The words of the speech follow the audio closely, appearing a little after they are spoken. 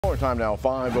Our time now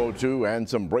 5:02, and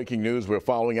some breaking news we're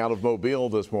following out of Mobile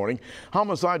this morning.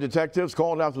 Homicide detectives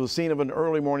called out to the scene of an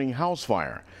early morning house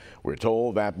fire. We're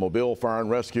told that Mobile Fire and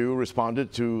Rescue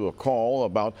responded to a call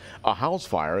about a house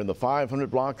fire in the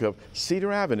 500 block of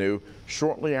Cedar Avenue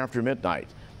shortly after midnight.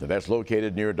 Now, that's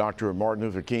located near Dr. Martin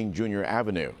Luther King Jr.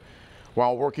 Avenue.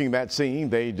 While working that scene,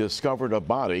 they discovered a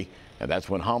body, and that's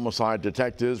when homicide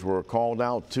detectives were called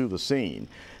out to the scene.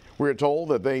 We're told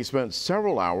that they spent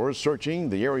several hours searching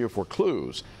the area for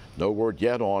clues. No word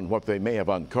yet on what they may have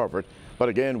uncovered. But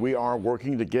again, we are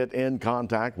working to get in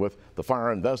contact with the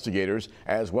fire investigators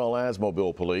as well as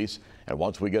Mobile Police. And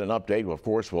once we get an update, of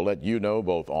course, we'll let you know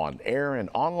both on air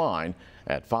and online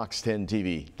at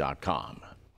fox10tv.com.